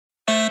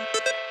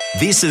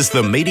This is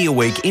the Media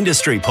Week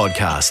Industry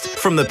Podcast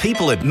from the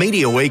people at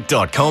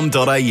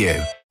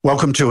MediaWeek.com.au.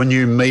 Welcome to a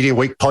new Media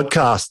Week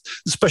podcast.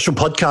 A special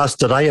podcast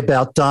today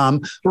about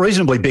a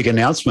reasonably big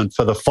announcement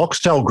for the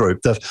Foxtel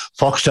Group. The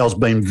Foxtel's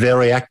been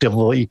very active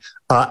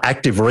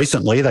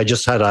recently. They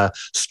just had a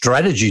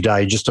strategy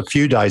day just a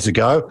few days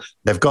ago.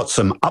 They've got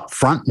some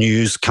upfront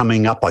news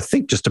coming up, I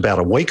think, just about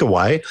a week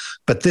away.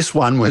 But this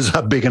one was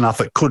big enough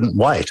it couldn't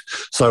wait.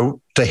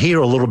 So to hear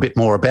a little bit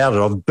more about it,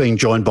 I've been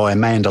joined by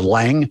Amanda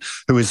Lang,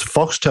 who is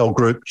Foxtel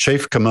Group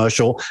Chief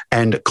Commercial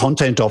and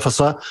Content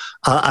Officer.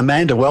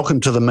 Amanda, welcome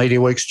to the Media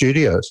Week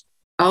studios.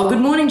 Oh, good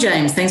morning,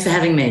 James. Thanks for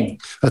having me.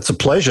 It's a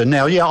pleasure.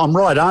 Now, yeah, I'm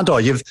right, aren't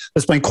I?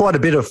 There's been quite a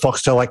bit of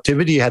Foxtel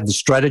activity. You had the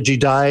strategy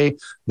day.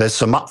 There's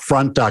some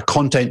upfront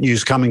content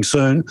news coming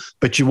soon,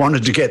 but you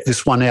wanted to get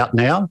this one out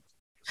now?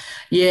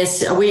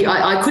 Yes,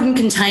 I couldn't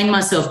contain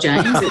myself,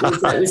 James.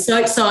 It was so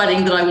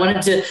exciting that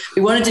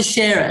we wanted to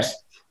share it.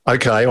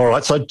 Okay, all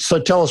right. So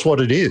tell us what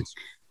it is.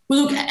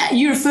 Well, look,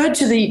 you referred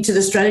to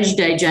the strategy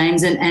day,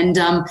 James, and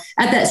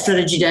at that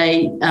strategy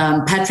day,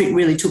 Patrick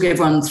really took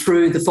everyone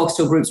through the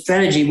Foxtel Group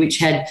strategy, which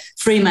had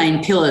three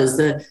main pillars: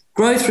 the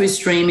growth through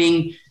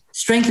streaming,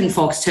 strengthen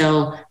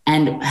Foxtel,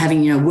 and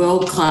having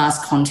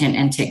world-class content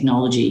and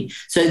technology.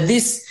 So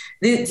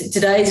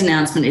today's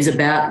announcement is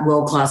about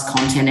world-class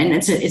content, and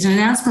it's an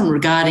announcement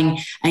regarding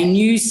a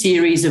new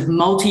series of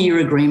multi-year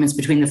agreements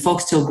between the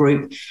Foxtel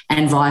Group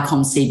and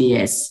Viacom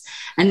CBS.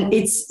 And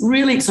it's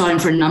really exciting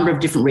for a number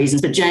of different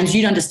reasons. But James,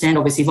 you'd understand,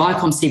 obviously,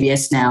 Viacom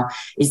CBS now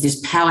is this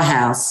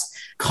powerhouse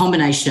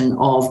combination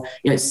of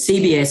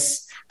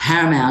CBS,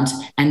 Paramount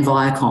and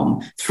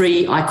Viacom,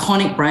 three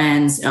iconic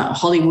brands,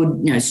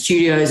 Hollywood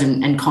studios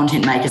and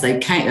content makers. They've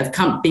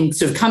been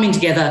sort of coming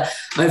together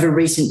over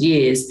recent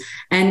years.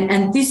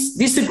 And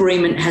this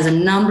agreement has a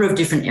number of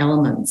different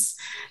elements.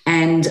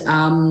 And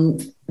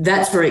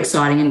that's very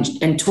exciting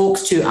and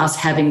talks to us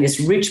having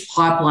this rich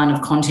pipeline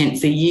of content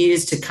for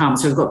years to come.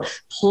 So we've got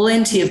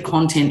plenty of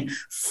content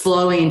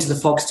flowing into the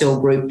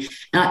Foxtel Group.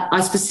 And I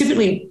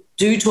specifically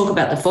do talk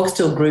about the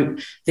Foxtel Group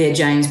there,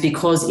 James,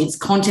 because it's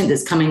content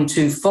that's coming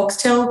to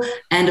Foxtel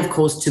and, of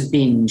course, to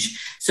Binge.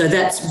 So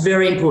that's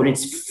very important.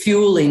 It's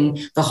fueling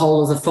the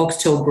whole of the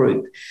Foxtel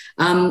Group.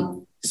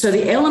 So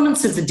the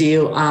elements of the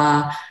deal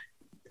are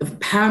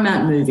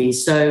Paramount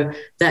movies, so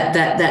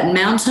that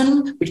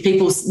mountain, which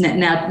people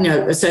now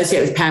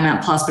associate with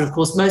Paramount Plus, but of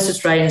course most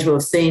Australians will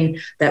have seen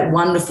that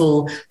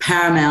wonderful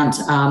Paramount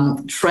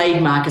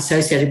trademark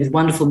associated with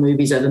wonderful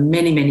movies over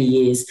many, many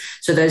years.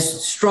 So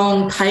those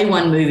strong Pay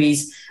One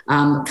movies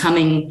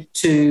coming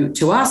to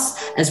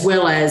us, as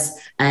well as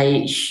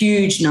a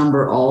huge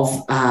number of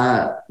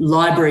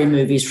library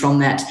movies from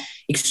that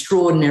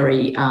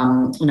extraordinary,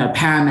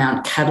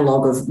 Paramount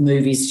catalogue of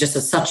movies, just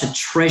such a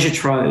treasure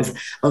trove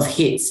of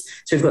hits.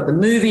 So we've got the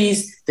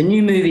movies, the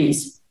new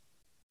movies,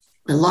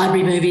 the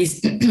library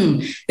movies.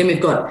 Then we've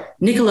got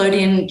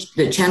Nickelodeon,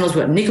 the channels.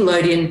 We've got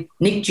Nickelodeon,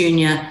 Nick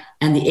Jr.,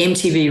 and the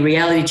MTV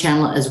reality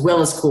channel, as well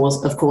as,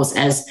 of course,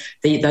 as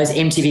those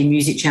MTV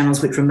music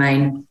channels, which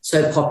remain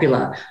so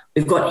popular.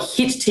 We've got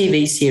hit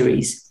TV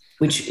series,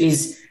 which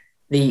is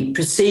the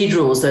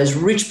procedurals, those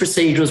rich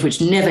procedurals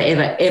which never,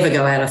 ever, ever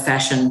go out of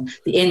fashion,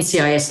 the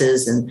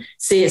NCISs and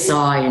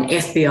CSI and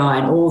FBI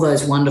and all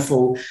those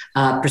wonderful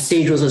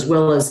procedurals, as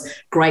well as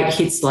great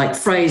hits like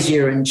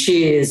Frasier and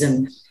Cheers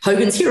and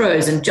Hogan's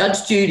Heroes and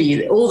Judge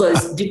Judy, all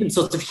those different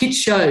sorts of hit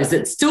shows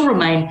that still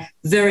remain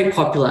very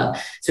popular.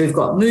 So we've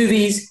got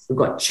movies, we've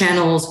got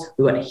channels,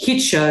 we've got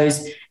hit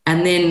shows,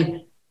 and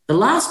then the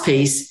last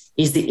piece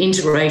is the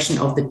integration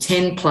of the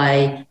 10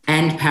 Play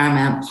and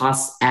Paramount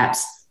Plus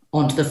apps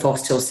onto the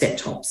Foxtel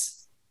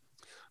set-tops.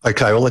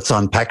 Okay, well, let's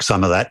unpack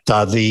some of that.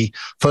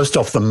 First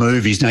off, the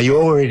movies. Now, you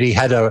already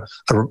had a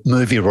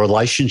movie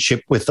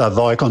relationship with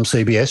Viacom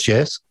CBS,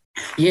 yes?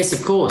 Yes,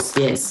 of course,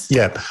 yes.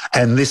 Yeah,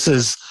 and is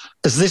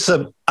this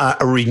a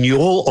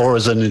renewal or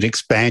is it an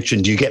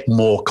expansion? Do you get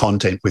more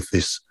content with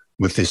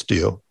this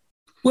deal?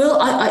 Well,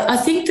 I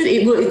think that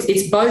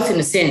it's both in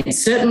a sense.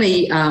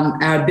 Certainly,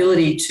 our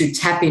ability to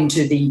tap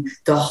into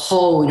the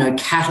whole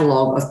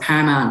catalogue of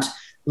Paramount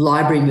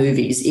library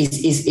movies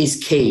is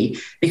key,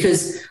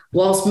 because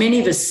whilst many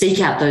of us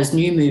seek out those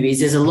new movies,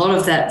 there's a lot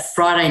of that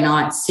Friday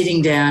night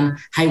sitting down,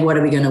 hey, what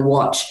are we going to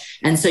watch?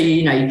 And so,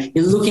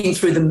 you're looking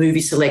through the movie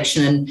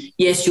selection, and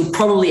yes, you'll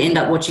probably end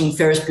up watching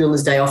Ferris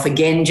Bueller's Day Off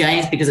again,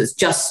 James, because it's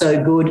just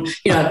so good,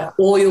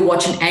 or you're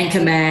watching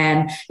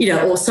Anchorman,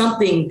 or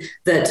something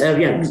that,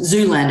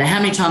 Zoolander. How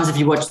many times have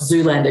you watched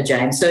Zoolander,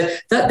 James? So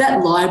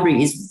that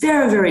library is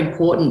very, very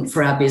important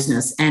for our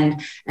business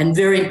and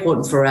very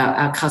important for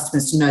our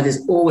customers to know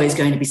there's always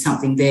going to be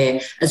something there,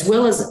 as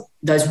well as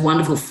those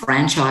wonderful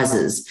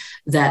franchises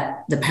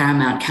that the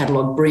Paramount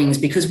catalogue brings.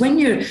 Because when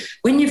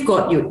you've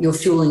got your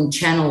fueling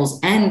channels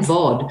and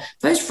VOD,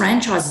 those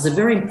franchises are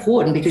very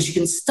important because you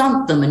can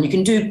stunt them and you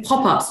can do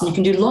pop-ups and you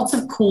can do lots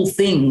of cool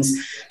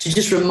things to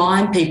just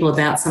remind people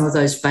about some of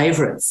those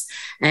favourites.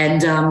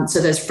 And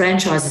so those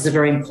franchises are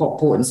very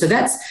important. So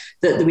that's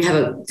that we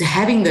have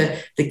having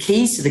the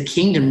keys to the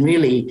kingdom,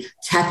 really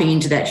tapping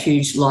into that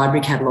huge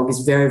library catalogue is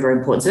very, very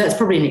important. So that's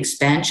probably an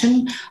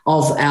expansion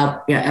of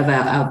our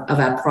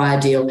prior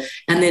deal.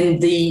 And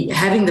then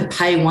having the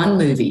Pay One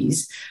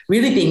movies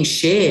really being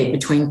shared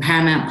between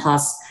Paramount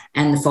Plus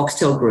and the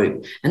Foxtel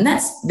Group. And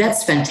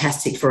that's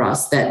fantastic for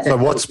us. So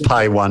what's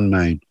Pay One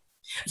mean?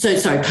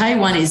 So Pay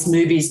One is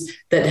movies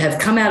that have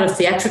come out of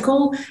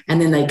theatrical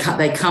and then they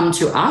come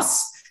to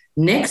us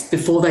next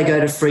before they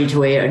go to free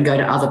to air and go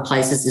to other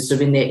places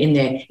sort of in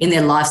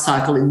their life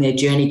cycle, in their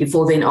journey,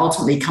 before then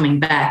ultimately coming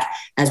back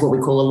as what we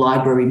call a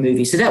library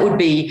movie. So that would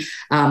be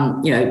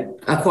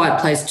A Quiet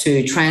Place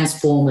 2,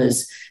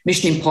 Transformers,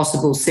 Mission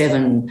Impossible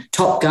 7,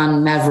 Top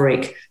Gun,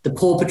 Maverick, the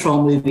Paw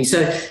Patrol movie.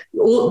 So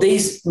all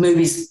these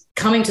movies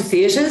coming to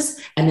theatres,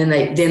 and then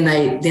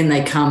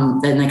they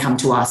come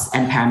to us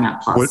and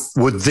Paramount Plus.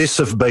 Would this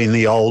have been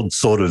the old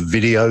sort of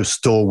video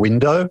store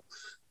window?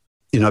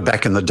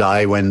 Back in the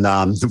day when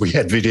we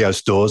had video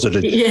stores, it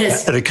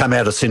had come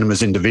out of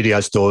cinemas into video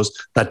stores.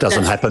 That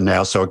doesn't happen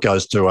now, so it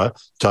goes to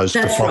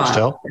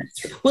Foxtel.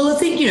 Right. Well, I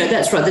think,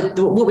 that's right.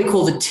 What we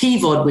call the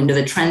TVOD window,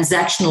 the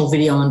transactional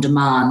video on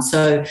demand.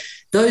 So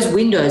those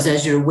windows,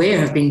 as you're aware,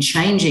 have been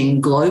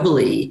changing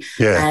globally.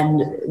 Yeah.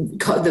 And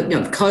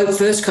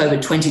first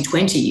COVID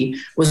 2020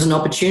 was an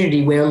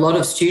opportunity where a lot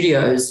of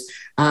studios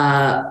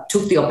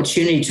took the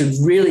opportunity to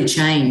really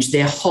change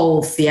their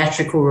whole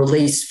theatrical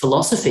release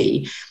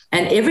philosophy.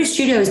 And every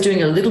studio is doing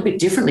it a little bit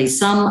differently.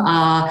 Some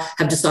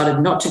have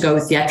decided not to go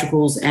with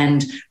theatricals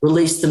and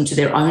release them to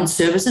their own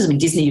services. I mean,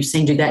 Disney, you've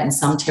seen do that in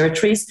some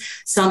territories.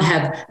 Some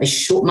have a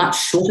much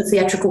shorter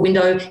theatrical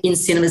window in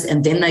cinemas,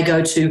 and then they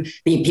go to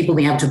people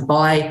being able to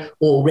buy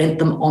or rent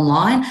them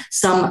online.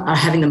 Some are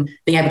having them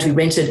being able to be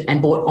rented and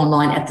bought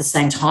online at the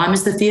same time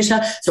as the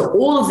theatre. So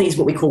all of these,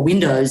 what we call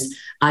windows,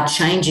 are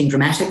changing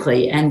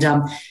dramatically. And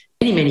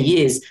many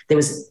years, there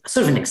was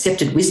sort of an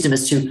accepted wisdom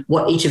as to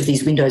what each of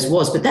these windows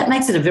was. But that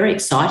makes it a very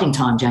exciting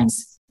time,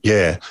 James.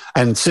 Yeah.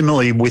 And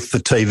similarly with the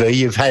TV,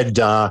 you've had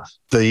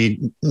the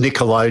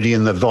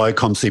Nickelodeon, the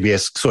Viacom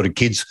CBS sort of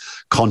kids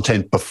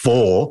content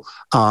before.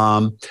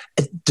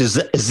 Is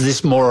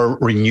this more a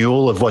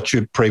renewal of what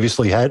you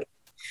previously had?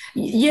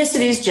 Yes,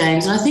 it is,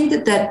 James. And I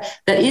think that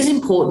is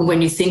important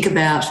when you think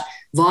about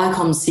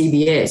Viacom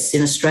CBS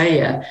in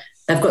Australia.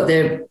 They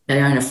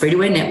own a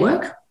free-to-air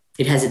network.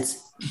 It has its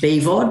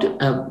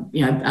BVOD,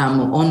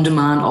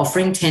 on-demand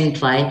offering, 10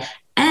 Play,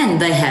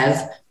 and they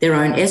have their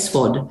own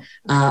SVOD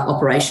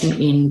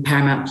operation in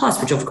Paramount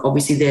Plus, which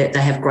obviously they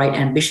have great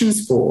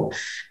ambitions for.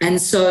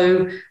 And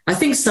so I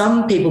think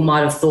some people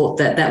might have thought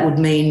that would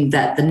mean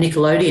that the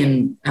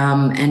Nickelodeon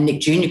and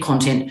Nick Jr.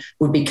 content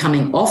would be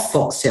coming off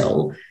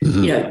Foxtel,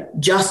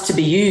 just to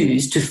be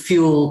used to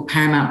fuel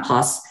Paramount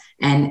Plus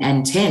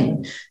and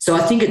 10. So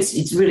I think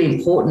it's really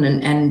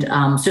important and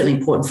certainly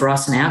important for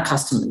us and our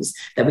customers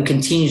that we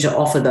continue to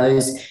offer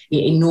those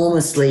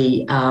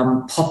enormously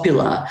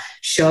popular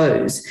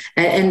shows.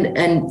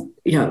 And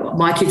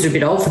my kids are a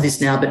bit old for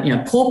this now, but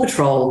Paw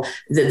Patrol,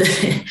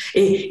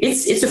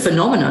 it's a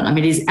phenomenon. I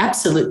mean, it is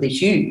absolutely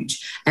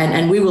huge,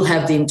 and we will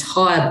have the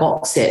entire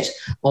box set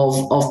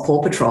of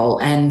Paw Patrol,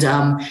 and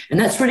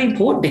that's really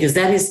important because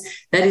that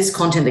is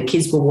content that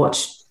kids will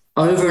watch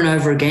over and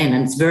over again,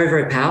 and it's very,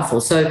 very powerful.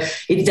 So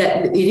it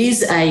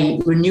is a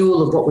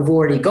renewal of what we've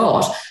already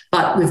got,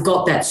 but we've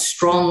got that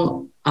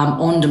strong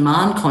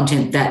on-demand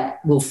content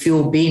that will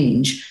fuel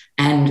binge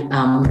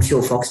and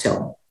fuel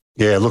Foxtel.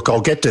 Yeah, look,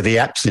 I'll get to the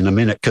apps in a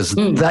minute because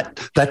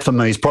that for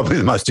me is probably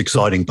the most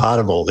exciting part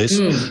of all this.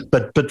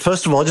 But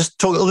first of all, just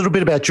talk a little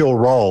bit about your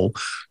role.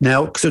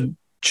 Now, so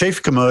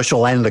Chief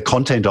Commercial and the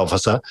Content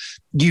Officer,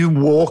 you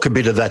walk a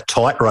bit of that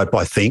tightrope,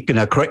 I think.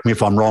 Correct me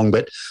if I'm wrong,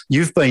 but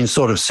you've been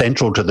sort of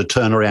central to the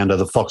turnaround of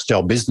the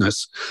Foxtel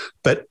business.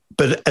 But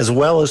as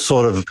well as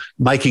sort of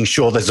making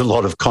sure there's a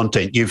lot of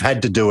content, you've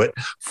had to do it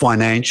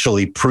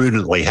financially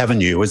prudently,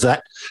 haven't you? Has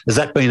that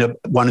been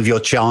one of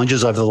your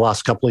challenges over the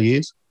last couple of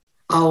years?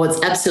 Oh,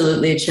 it's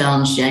absolutely a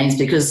challenge, James,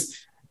 because,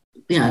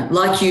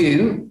 like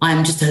you,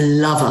 I'm just a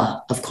lover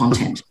of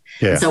content.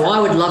 Yeah. So I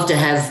would love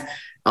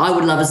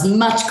as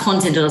much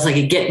content as I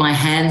could get my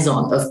hands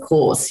on, of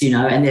course,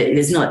 and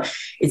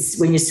it's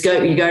when you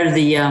go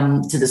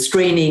to the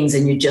screenings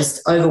and you're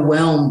just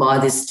overwhelmed by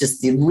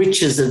the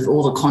riches of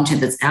all the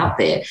content that's out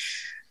there.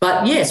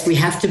 But yes, we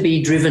have to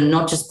be driven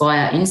not just by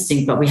our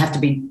instinct, but we have to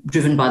be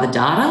driven by the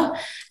data,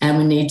 and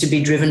we need to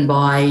be driven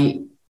by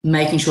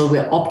making sure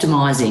we're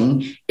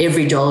optimizing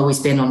every dollar we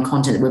spend on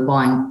content, that we're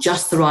buying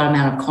just the right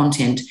amount of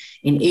content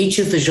in each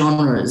of the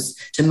genres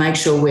to make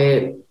sure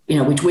we're,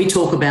 we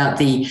talk about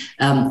the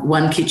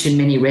one kitchen,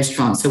 many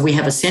restaurants. So we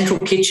have a central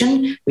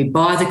kitchen, we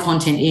buy the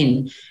content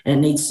in, and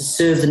it needs to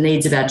serve the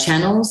needs of our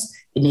channels.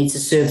 It needs to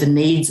serve the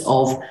needs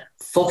of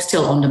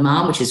Foxtel On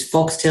Demand, which is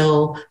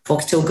Foxtel,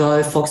 Foxtel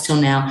Go,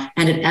 Foxtel Now,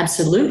 and it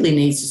absolutely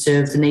needs to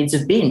serve the needs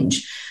of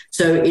binge.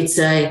 So it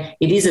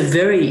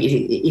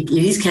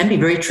can be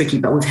very tricky,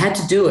 but we've had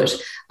to do it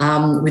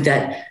with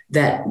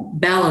that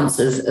balance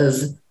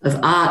of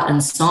art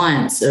and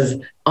science,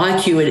 of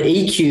IQ and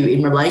EQ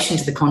in relation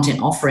to the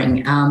content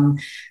offering.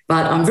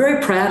 But I'm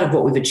very proud of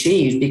what we've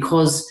achieved,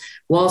 because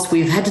whilst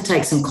we've had to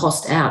take some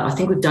cost out, I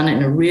think we've done it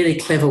in a really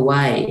clever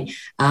way,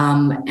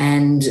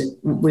 and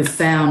we've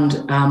found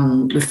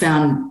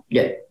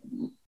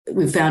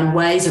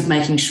ways of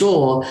making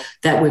sure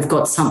that we've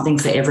got something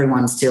for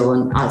everyone still.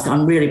 And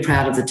I'm really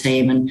proud of the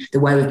team and the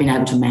way we've been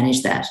able to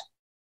manage that.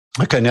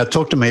 Okay, now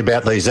talk to me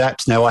about these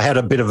apps. Now, I had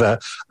a bit of a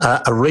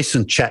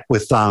recent chat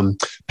with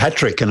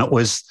Patrick, and it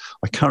was,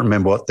 I can't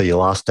remember what the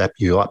last app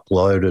you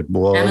uploaded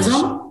was.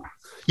 Amazon?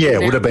 Yeah,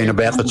 it would have been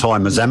about the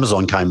time as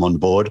Amazon came on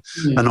board.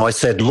 Mm. And I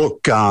said,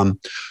 look,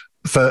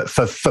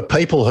 for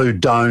people who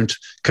don't,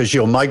 because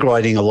you're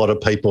migrating a lot of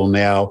people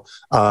now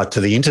to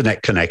the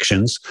internet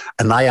connections,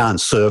 and they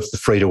aren't served the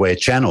free-to-air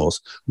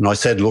channels. And I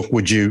said, look,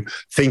 would you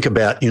think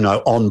about,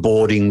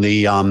 onboarding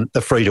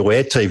the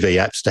free-to-air TV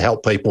apps to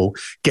help people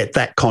get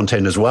that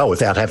content as well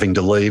without having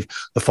to leave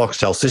the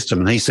Foxtel system?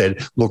 And he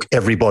said, look,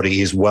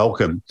 everybody is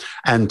welcome.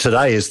 And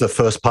today is the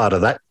first part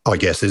of that, I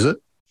guess, is it?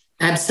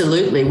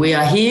 Absolutely. We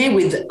are here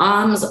with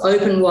arms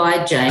open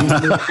wide, James.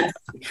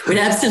 We'd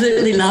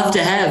absolutely love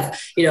to have,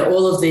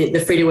 all of the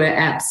free-to-air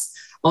apps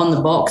on the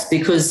box,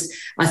 because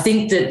I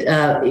think that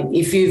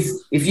if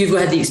you've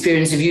had the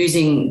experience of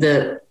using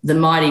the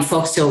mighty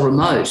Foxtel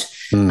remote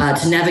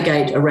to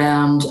navigate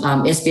around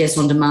SBS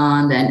On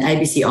Demand and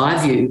ABC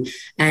iView,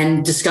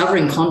 and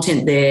discovering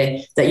content there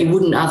that you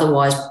wouldn't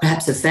otherwise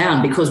perhaps have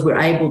found, because we're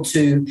able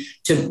to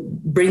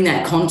bring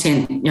that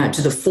content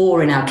to the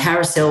fore in our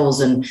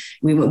carousels, and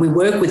we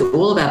work with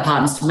all of our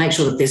partners to make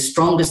sure that their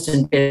strongest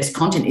and best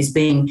content is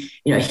being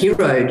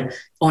heroed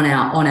on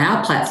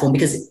our platform,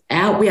 because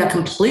we are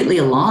completely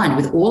aligned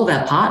with all of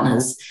our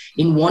partners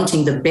in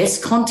wanting the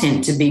best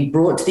content to be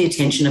brought to the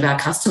attention of our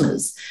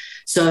customers.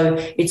 So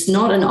it's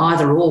not an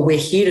either or. We're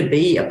here to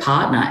be a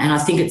partner, and I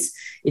think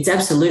it's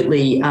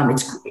absolutely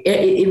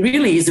it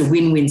really is a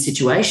win-win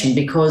situation,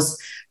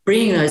 because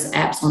bringing those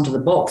apps onto the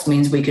box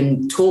means we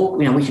can talk,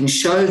 we can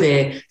show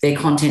their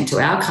content to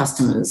our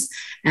customers,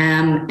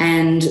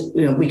 and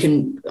we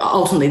can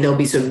ultimately, there'll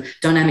be sort of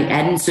dynamic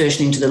ad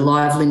insertion into the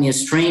live linear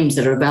streams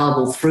that are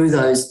available through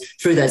those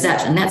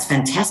apps, and that's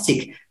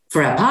fantastic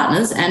for our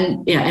partners,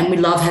 and we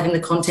love having the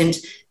content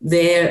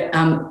there,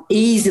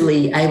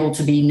 easily able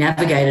to be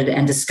navigated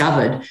and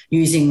discovered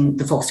using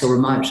the Foxtel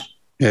remote.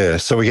 Yeah,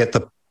 so we get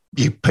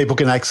people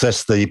can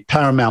access the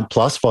Paramount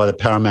Plus via the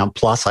Paramount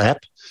Plus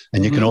app,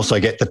 and you can also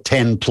get the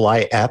 10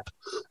 Play app.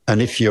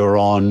 And if you're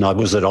on,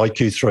 was it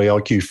IQ3,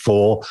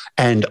 IQ4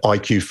 and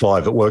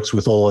IQ5, it works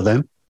with all of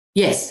them?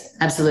 Yes,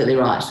 absolutely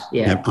right.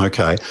 Yeah. Yep,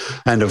 okay.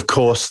 And of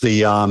course,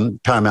 the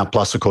Paramount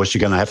Plus, of course,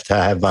 you're going to have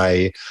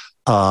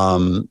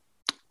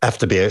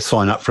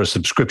sign up for a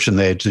subscription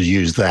there to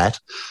use that.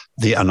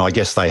 And I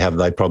guess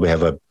they probably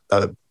have a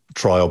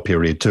trial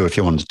period too if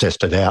you want to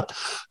test it out.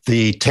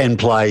 The 10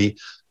 Play,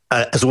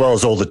 as well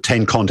as all the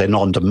 10 content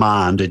on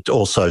demand, it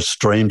also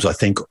streams, I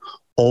think,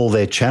 all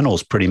their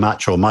channels pretty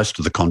much, or most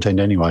of the content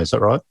anyway. Is that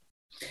right?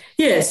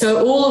 Yeah,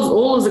 so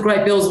all of the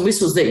great bells and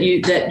whistles that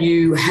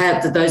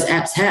those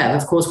apps have.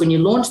 Of course, when you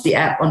launch the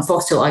app on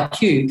Foxtel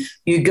IQ,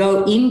 you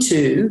go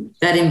into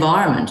that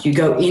environment. You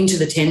go into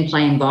the 10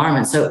 Play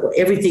environment. So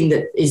everything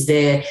that is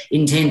there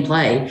in 10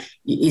 Play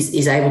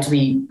is able to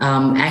be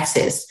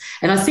accessed.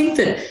 And I think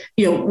that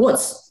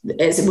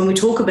when we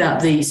talk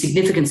about the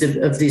significance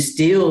of this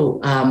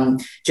deal,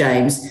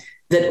 James,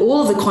 that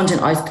all of the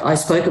content I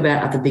spoke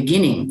about at the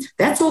beginning,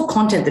 that's all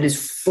content that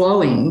is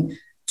flowing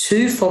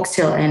to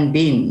Foxtel and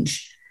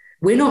Binge.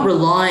 We're not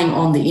relying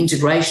on the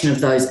integration of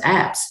those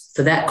apps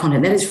for that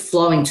content. That is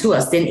flowing to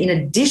us. Then in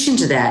addition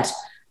to that,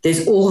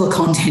 there's all the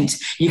content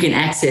you can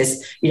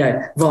access,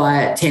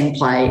 via 10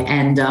 Play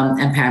and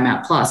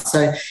Paramount Plus.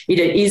 So it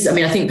is.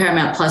 I think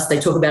Paramount Plus, they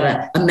talk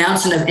about a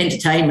mountain of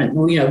entertainment.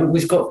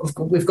 We've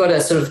got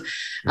a sort of,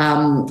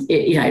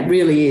 it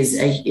really is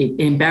an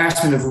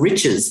embarrassment of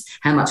riches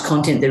how much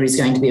content there is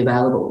going to be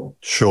available.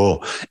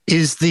 Sure.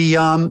 Is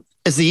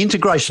the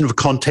integration of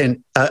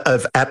content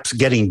of apps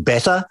getting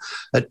better?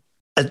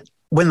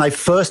 When they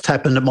first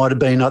happened, it might have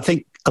been, I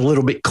think, a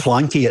little bit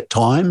clunky at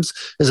times.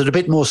 Is it a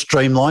bit more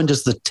streamlined?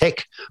 Does the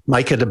tech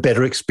make it a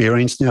better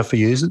experience now for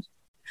users?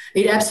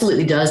 It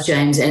absolutely does,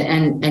 James.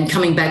 And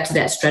coming back to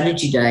that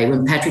strategy day,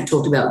 when Patrick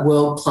talked about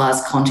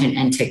world-class content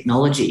and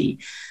technology,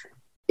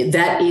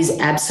 that is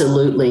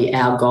absolutely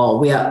our goal.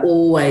 We are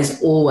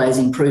always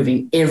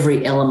improving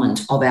every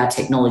element of our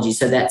technology.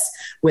 So that's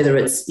whether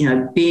it's,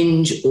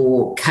 Binge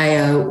or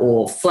Kayo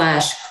or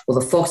Flash or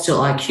the Foxtel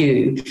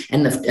IQ,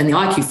 and the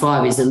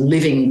IQ5 is a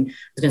living, I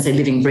was going to say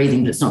living,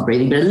 breathing, but it's not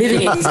breathing, but a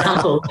living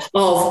example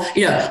of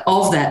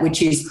that,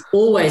 which is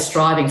always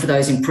striving for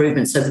those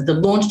improvements so that the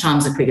launch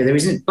times are quicker. There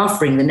isn't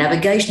buffering. The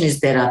navigation is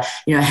better.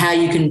 How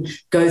you can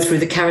go through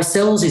the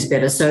carousels is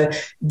better. So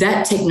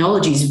that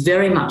technology is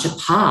very much a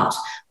part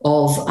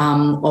of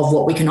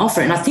what we can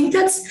offer. And I think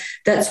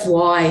that's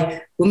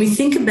why when we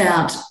think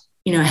about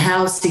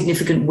how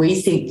significant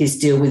we think this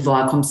deal with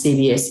Viacom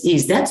CBS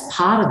is. That's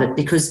part of it,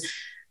 because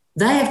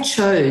they have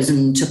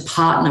chosen to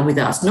partner with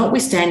us,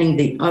 notwithstanding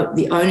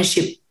the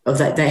ownership of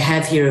that they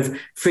have here of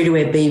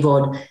free-to-air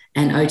BVOD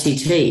and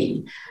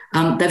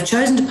OTT. They've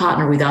chosen to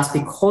partner with us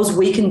because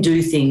we can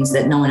do things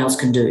that no one else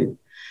can do.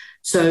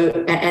 So,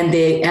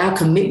 and our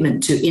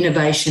commitment to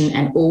innovation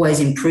and always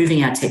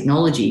improving our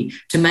technology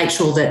to make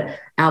sure that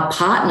our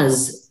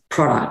partners'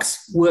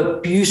 products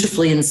work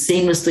beautifully and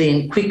seamlessly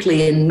and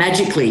quickly and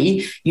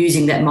magically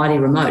using that mighty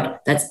remote.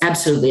 That's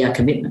absolutely our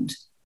commitment.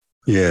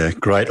 Yeah,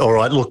 great. All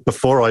right. Look,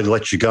 before I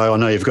let you go, I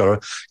know you've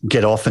got to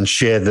get off and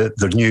share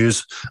the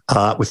news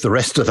with the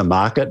rest of the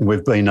market, and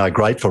we've been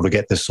grateful to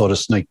get this sort of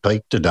sneak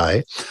peek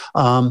today.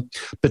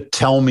 But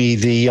tell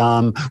me,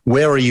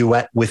 where are you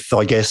at with,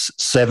 I guess,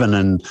 7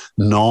 and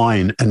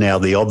 9 are now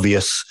the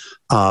obvious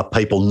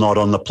people not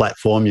on the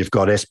platform? You've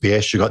got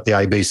SBS, you've got the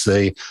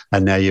ABC,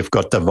 and now you've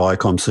got the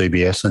Viacom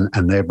CBS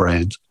and their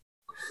brands.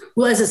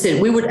 Well, as I said,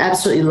 we would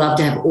absolutely love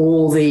to have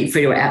all the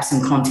free-to-air apps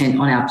and content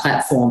on our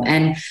platform.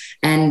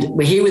 And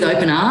we're here with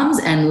open arms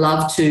and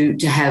love to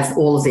have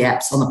all of the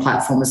apps on the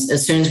platform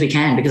as soon as we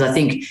can, because I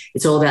think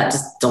it's all about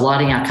just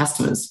delighting our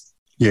customers.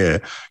 Yeah.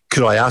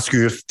 Could I ask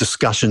you if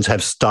discussions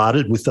have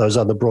started with those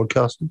other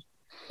broadcasters?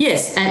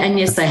 Yes, and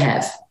yes, they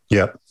have.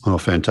 Yep. Oh,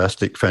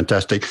 fantastic,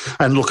 fantastic.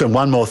 And look, and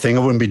one more thing,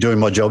 I wouldn't be doing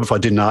my job if I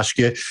didn't ask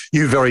you.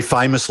 You very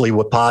famously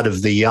were part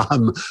of the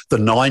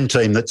 9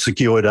 team that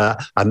secured a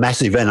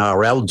massive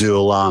NRL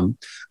deal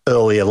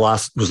earlier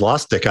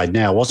last decade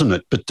now, wasn't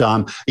it? But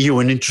are you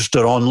an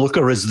interested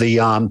onlooker as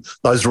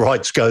those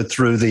rights go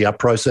through the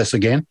process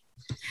again?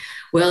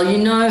 Well, you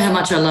know how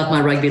much I love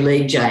my rugby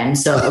league,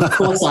 James. So of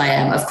course I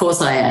am. Of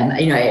course I am.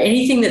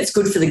 Anything that's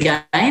good for the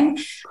game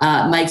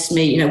makes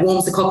me,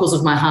 warms the cockles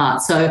of my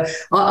heart. So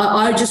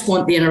I just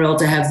want the NRL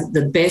to have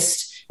the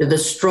best, the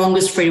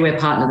strongest free-to-air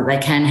partner that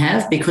they can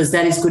have, because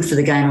that is good for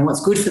the game. And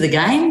what's good for the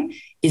game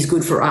is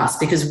good for us,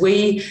 because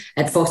we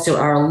at Foxtel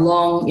are a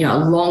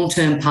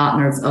long-term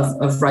partner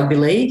of rugby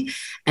league,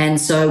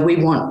 and so we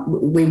want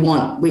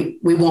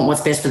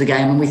what's best for the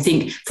game. And we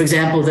think, for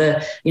example,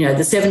 the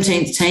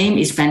 17th team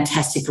is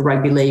fantastic for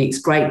rugby league. It's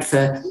great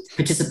for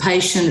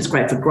participation. It's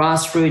great for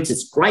grassroots.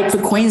 It's great for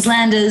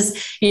Queenslanders.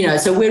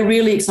 So we're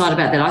really excited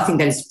about that. I think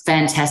that is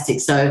fantastic.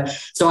 So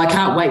I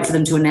can't wait for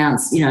them to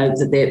announce,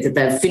 that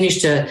they've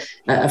finished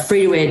a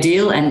free-to-air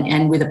deal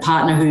and with a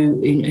partner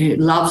who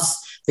loves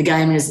the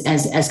game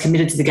as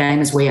committed to the game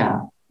as we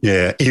are.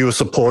 Yeah. Are you a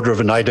supporter of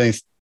an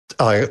 18th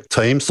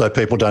team so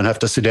people don't have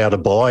to sit out a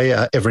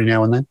bye every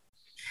now and then?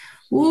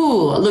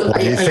 Ooh, look.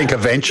 Do you think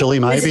eventually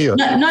maybe?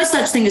 No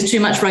such thing as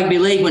too much rugby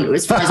league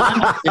as far as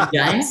I'm concerned,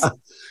 James.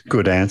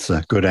 Good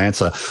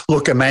answer.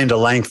 Look, Amanda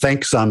Lang,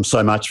 thanks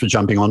so much for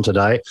jumping on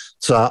today.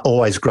 It's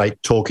always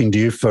great talking to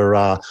you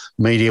for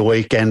Media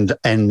Week and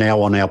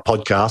now on our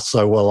podcast.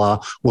 So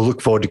we'll look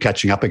forward to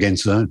catching up again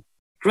soon.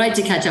 Great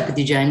to catch up with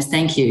you, James.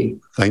 Thank you.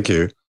 Thank you.